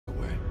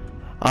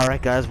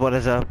Alright guys, what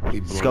is up?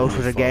 It's Ghost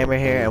with a Gamer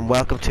here, and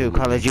welcome to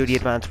Call of Duty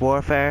Advanced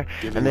Warfare.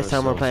 And this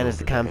time we're playing as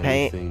the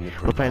campaign.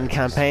 We're playing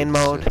campaign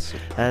mode,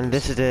 and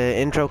this is the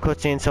intro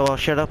cutscene, so I'll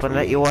shut up and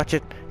let you watch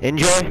it.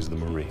 Enjoy! The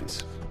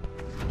Marines.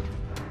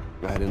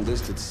 I had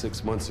enlisted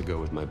 6 months ago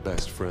with my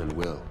best friend,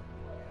 Will.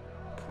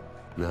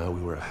 Now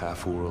we were a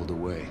half world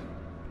away,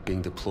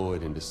 being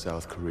deployed into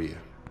South Korea.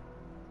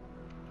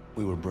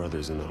 We were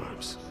brothers in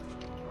arms.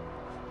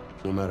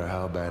 No matter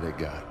how bad it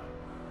got,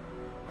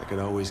 I could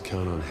always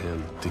count on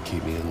him to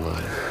keep me in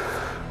line.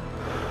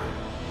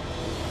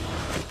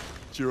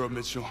 Cheer up,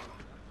 Mitchell.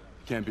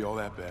 Can't be all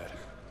that bad.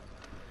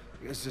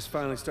 I guess it's just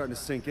finally starting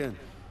to sink in.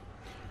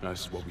 This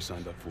is what we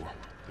signed up for.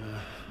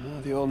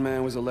 Well, the old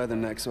man was a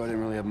leatherneck, so I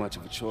didn't really have much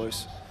of a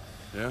choice.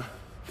 Yeah?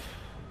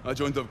 I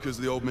joined up because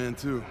of the old man,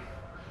 too.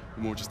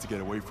 More just to get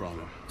away from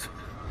him.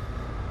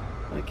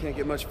 I can't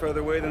get much further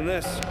away than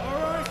this.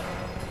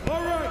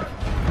 All right!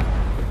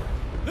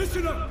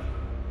 Listen up!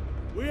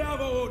 We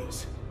have our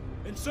orders.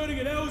 Inserting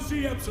an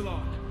LZ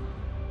Epsilon.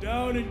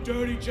 Down and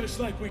dirty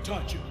just like we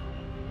taught you.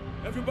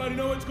 Everybody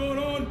know what's going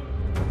on?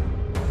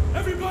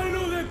 Everybody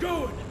know they're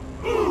going!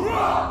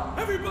 Hoorah!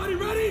 Everybody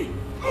ready?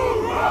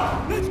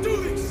 Hoorah! Let's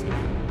do this!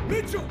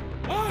 Mitchell!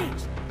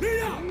 Hines!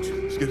 Lead out!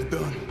 Let's get it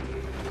done.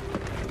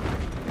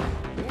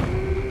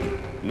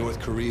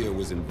 North Korea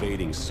was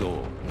invading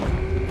Seoul.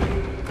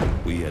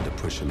 We had to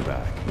push him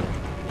back.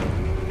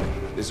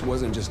 This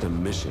wasn't just a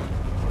mission.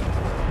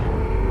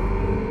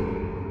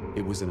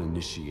 It was an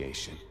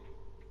initiation.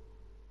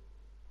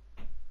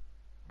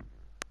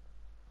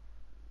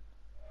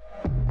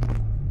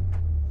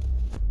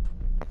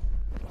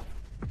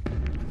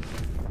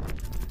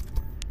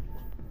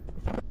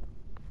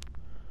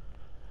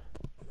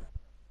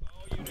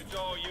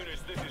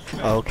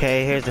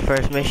 Okay, here's the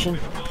first mission.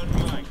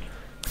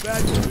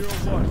 Badger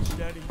 01,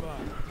 standing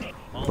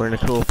by. We're in a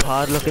cool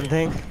pod looking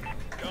thing.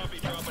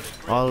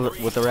 All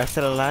with the rest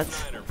of the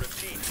lads.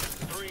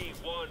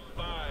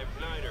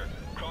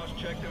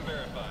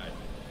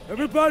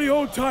 Everybody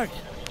hold tight.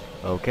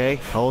 Okay,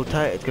 hold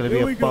tight, it's gonna be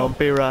Here a we go.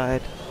 bumpy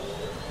ride.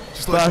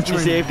 Just like Fasten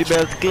the your safety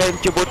belts,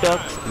 clench your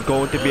buttocks. It's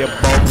going to be a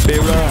bumpy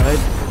ride.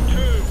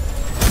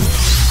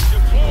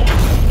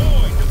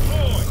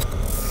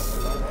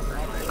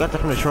 Got that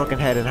from the Shrunken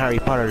Head in Harry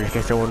Potter, in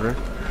case you're wondering.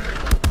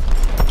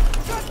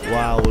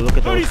 Wow, look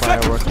at those 30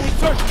 seconds fireworks. to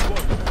insertion.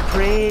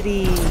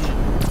 Pretty.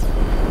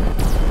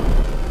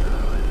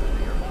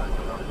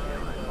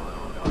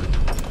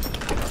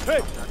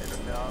 Hey!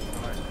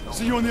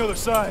 See you on the other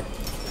side.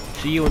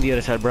 See you on the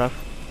other side, bruv.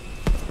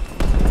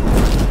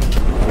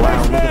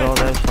 Wow, look at all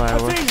those I'm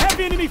fireworks. seeing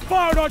heavy enemy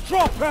fire on our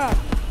drop pad.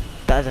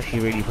 That's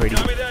actually really pretty.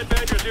 Copy that,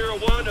 Badger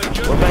 01.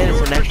 Adjust We're playing this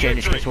your for next gen,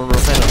 just in trajectory. case we're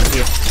playing on the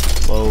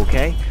PS.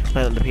 Okay,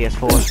 playing on the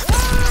PS4.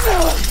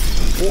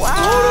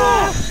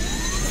 Wow!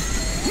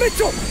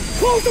 Mitchell!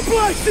 Close the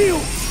black seal!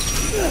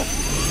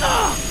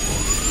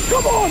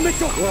 Come on,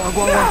 Mitchell! Go on,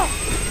 go on, Now!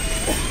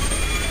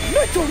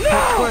 Mitchell,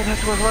 now!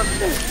 Come on.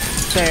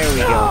 There we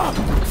go.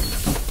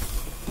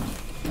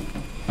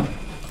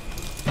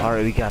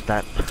 Alright, we got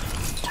that.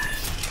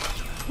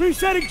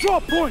 Resetting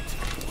drop point!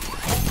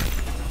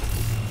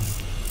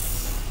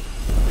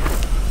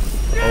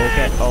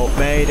 Okay, oh,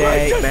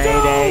 mayday, Break this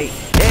mayday.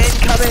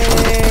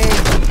 Incoming!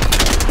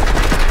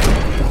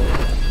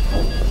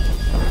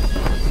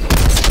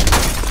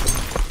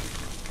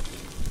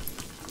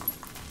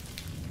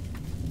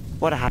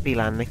 What a happy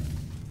landing.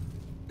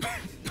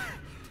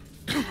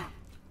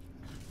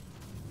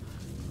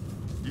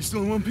 You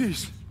still in one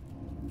piece?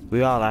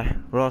 We all are.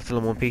 We're all still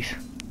in one piece.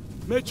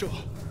 Mitchell,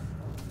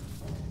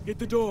 get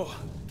the door.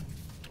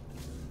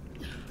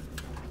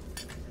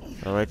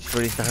 Alright, just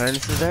release the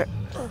harnesses there.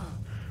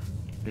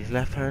 Release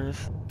left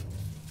harness.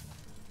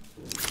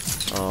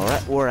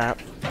 Alright, we're out.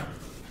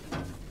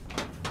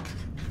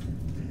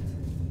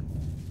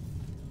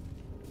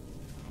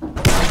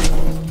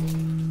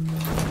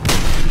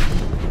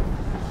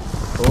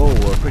 Oh,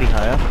 we're pretty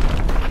high up.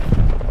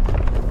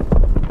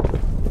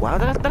 Wow,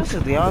 that's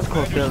just the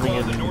Oscorp building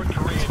in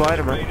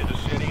Spider-Man. Invaded the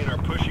city and are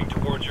pushing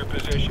towards your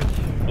position.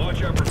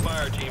 Watch out for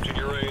fire teams in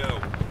your AO.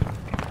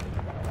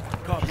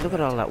 Copy. Look at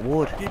all that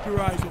wood. Keep your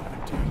eyes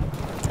open, team.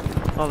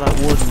 All that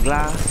wood and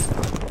glass.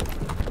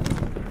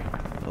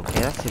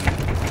 Okay, that's it.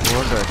 We're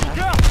under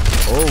attack.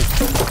 Oh.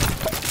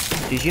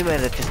 Did you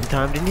made it just in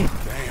time, didn't you?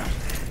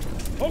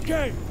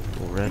 Okay,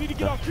 Oh, we red need to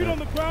get our dot feet on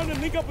side. the ground and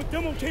link up with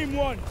Demo Team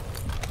 1.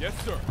 Yes,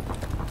 sir.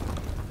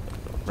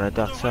 Red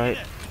dot side.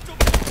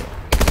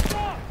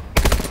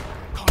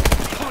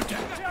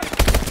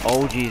 Contact.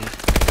 Oh, Jesus.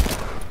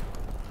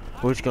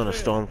 We're just gonna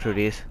storm through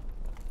these.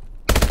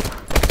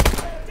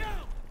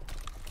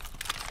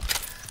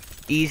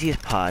 Easy as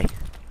pie.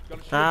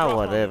 Ah,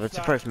 whatever. It's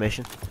the first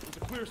mission. There's a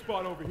clear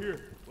spot over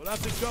here. We'll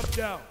have to jump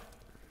down.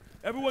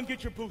 Everyone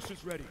get your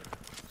boosters ready.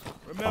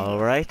 Remember,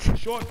 Alright.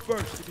 short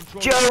burst to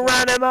control.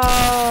 Geronimo!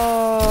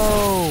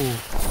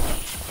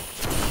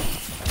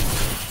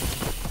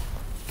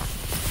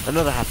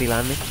 Another happy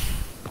landing.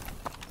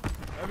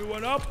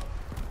 Everyone up.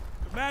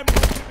 Command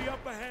post should be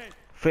up ahead.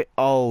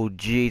 Oh,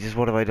 Jesus,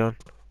 what have I done?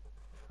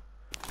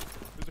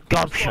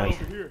 Gobshite.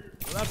 Over here.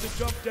 We'll have to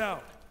jump down.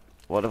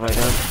 What have I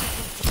done?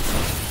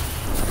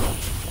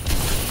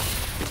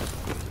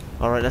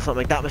 Alright, let's not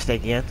make that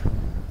mistake again.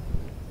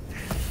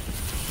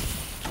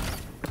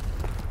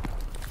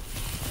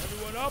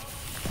 Everyone up?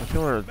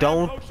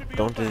 Okay,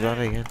 don't do that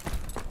again.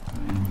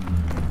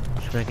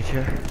 Just making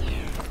sure.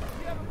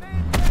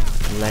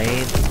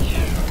 Lane.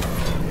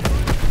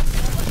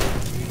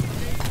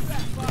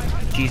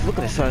 Jeez, look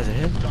at the size of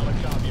him.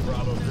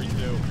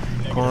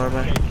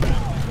 Cormac.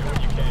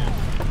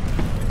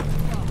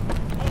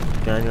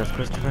 Daniels,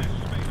 Christopher.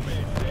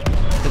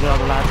 Look at all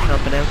the lads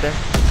camping out there.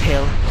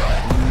 Hill,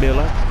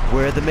 Miller.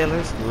 Where are the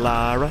Millers?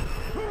 Lara.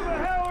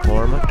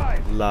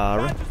 Cormac.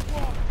 Lara.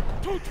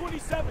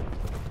 227.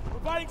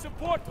 Providing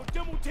support for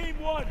Demo Team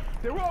 1.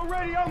 They're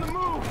already on the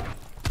move.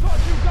 Thought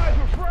you guys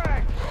were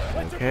fragged.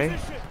 What's Okay. your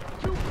position?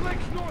 2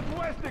 clicks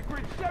northwest at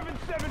grid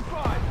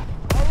 775.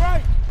 All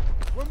right.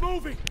 We're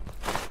moving.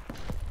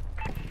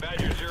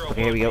 Badger 0.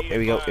 Okay, here we go, here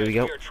we go, here we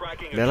go. are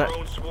tracking a Miller.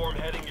 drone swarm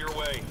heading your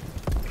way.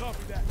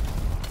 Copy that.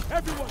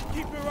 Everyone,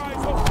 keep your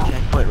eyes open.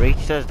 Checkpoint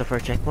reached. There's the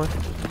first checkpoint.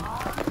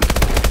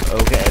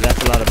 Okay,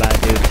 that's a lot of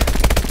bad dudes.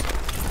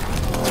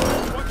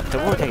 So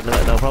we'll take them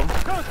out, no problem.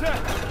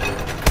 Contact.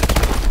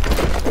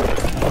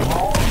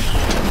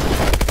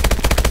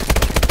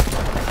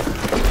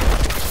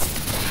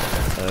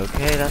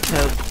 Okay,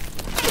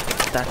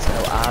 that's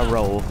how I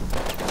roll.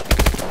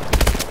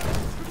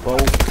 Whoa,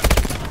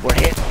 we're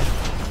hit.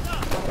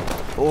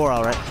 We're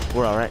alright,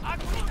 we're alright.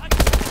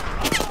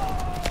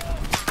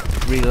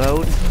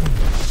 Reload.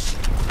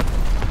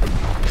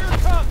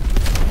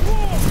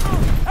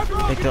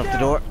 Picked up the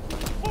door.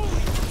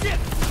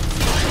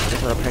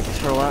 Just wanna practice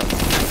for a while.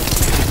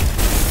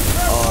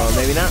 Or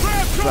maybe not.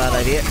 Bad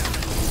idea.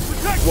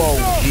 Whoa,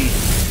 jeez.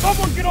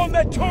 Someone get on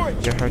that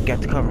turret. You're hurt.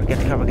 Get to cover. Get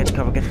to cover. Get to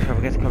cover. Get to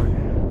cover. Get to cover.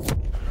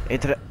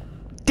 Into the.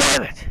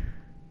 Damn it!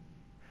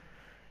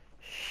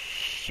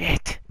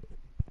 Shit.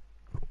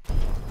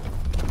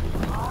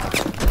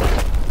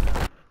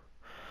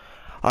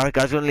 Alright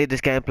guys, we're gonna leave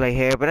this gameplay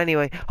here, but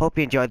anyway, hope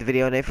you enjoyed the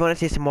video, and if you want to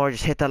see some more,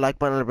 just hit that like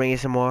button, it'll bring you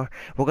some more.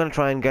 We're gonna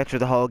try and get through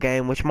the whole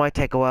game, which might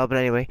take a while, but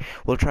anyway,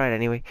 we'll try it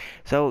anyway.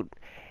 So,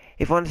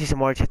 if you want to see some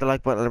more, just hit the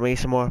like button, it'll bring you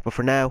some more, but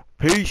for now,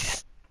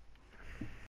 peace!